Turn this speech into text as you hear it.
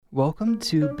Welcome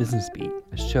to Business Beat,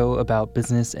 a show about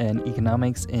business and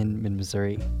economics in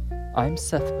mid-Missouri. I'm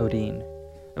Seth Bodine.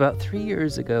 About 3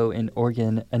 years ago in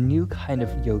Oregon, a new kind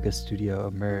of yoga studio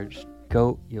emerged,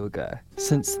 goat yoga.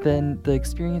 Since then, the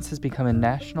experience has become a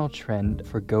national trend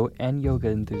for goat and yoga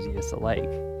enthusiasts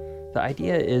alike. The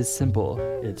idea is simple.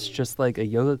 It's just like a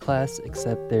yoga class,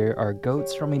 except there are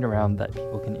goats roaming around that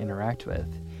people can interact with.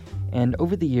 And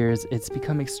over the years, it's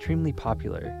become extremely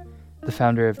popular. The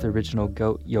founder of the original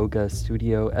goat yoga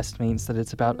studio estimates that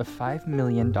it's about a $5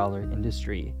 million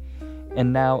industry.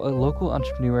 And now a local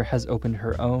entrepreneur has opened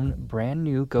her own brand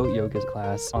new goat yoga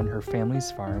class on her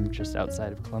family's farm just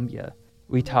outside of Columbia.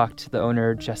 We talked to the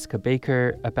owner, Jessica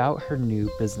Baker, about her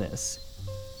new business.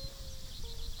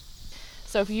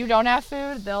 So if you don't have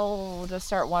food, they'll just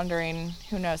start wandering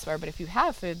who knows where. But if you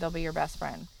have food, they'll be your best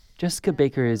friend. Jessica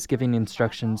Baker is giving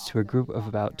instructions to a group of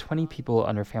about 20 people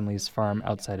on her family's farm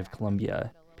outside of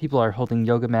Columbia. People are holding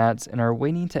yoga mats and are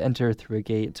waiting to enter through a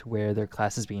gate to where their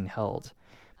class is being held.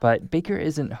 But Baker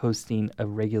isn't hosting a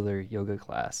regular yoga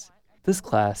class. This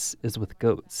class is with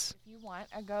goats. If you want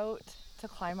a goat to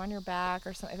climb on your back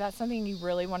or something, if that's something you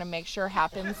really want to make sure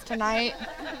happens tonight,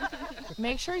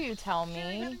 make sure you tell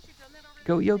me.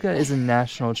 Goat yoga is a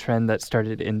national trend that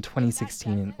started in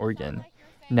 2016 in Oregon.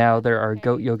 Now there are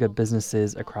goat yoga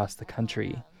businesses across the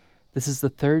country. This is the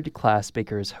third class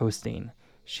Baker is hosting.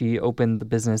 She opened the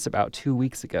business about 2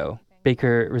 weeks ago.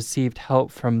 Baker received help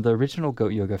from the original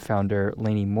goat yoga founder,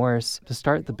 Lainey Morris, to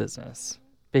start the business.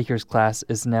 Baker's class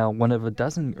is now one of a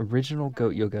dozen original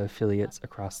goat yoga affiliates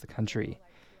across the country.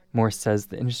 Morris says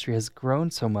the industry has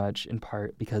grown so much in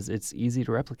part because it's easy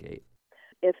to replicate.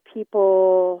 If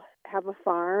people have a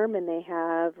farm and they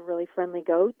have really friendly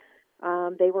goats,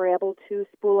 they were able to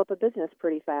spool up a business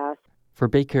pretty fast. For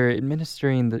Baker,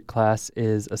 administering the class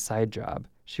is a side job.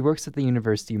 She works at the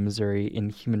University of Missouri in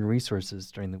human resources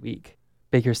during the week.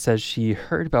 Baker says she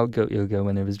heard about goat yoga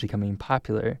when it was becoming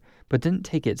popular, but didn't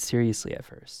take it seriously at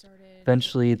first.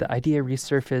 Eventually, the idea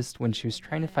resurfaced when she was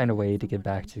trying to find a way to give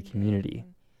back to the community.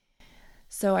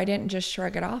 So I didn't just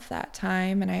shrug it off that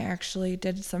time, and I actually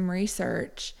did some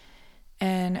research,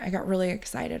 and I got really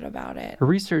excited about it. Her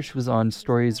research was on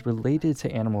stories related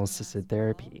to animal-assisted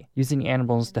therapy, using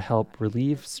animals to help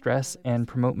relieve stress and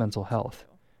promote mental health.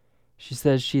 She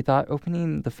says she thought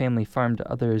opening the family farm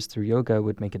to others through yoga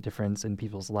would make a difference in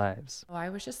people's lives. I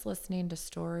was just listening to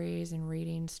stories and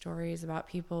reading stories about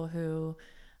people who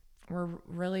were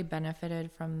really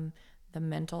benefited from the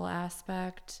mental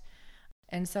aspect.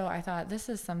 And so I thought, this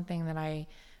is something that I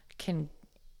can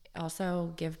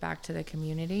also give back to the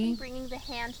community. Bringing the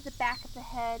hand to the back of the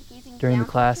head, gazing During down the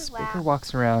class, towards your Baker lap.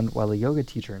 walks around while a yoga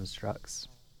teacher instructs.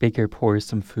 Baker pours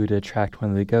some food to attract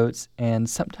one of the goats and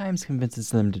sometimes convinces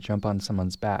them to jump on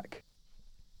someone's back.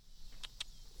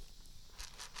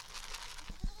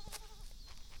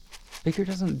 Baker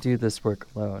doesn't do this work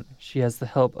alone. She has the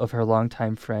help of her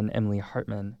longtime friend Emily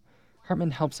Hartman.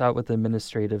 Hartman helps out with the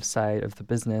administrative side of the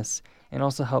business and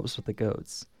also helps with the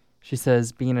goats. She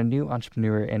says being a new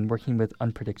entrepreneur and working with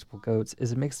unpredictable goats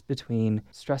is a mix between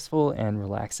stressful and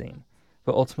relaxing.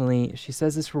 But ultimately, she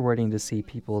says it's rewarding to see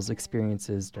people's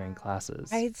experiences during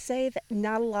classes. I'd say that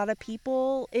not a lot of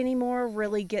people anymore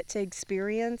really get to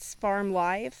experience farm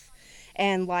life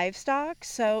and livestock,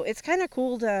 so it's kind of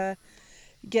cool to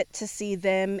get to see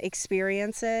them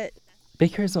experience it.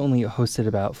 Baker's only hosted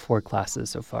about 4 classes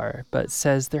so far, but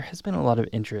says there has been a lot of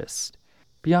interest.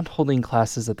 Beyond holding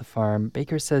classes at the farm,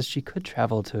 Baker says she could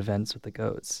travel to events with the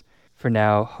goats. For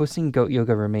now, hosting goat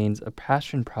yoga remains a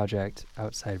passion project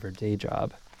outside of her day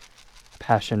job.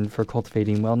 Passion for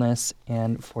cultivating wellness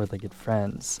and four-legged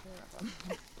friends.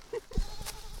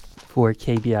 For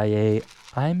KBIA,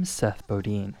 I'm Seth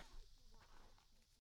Bodine.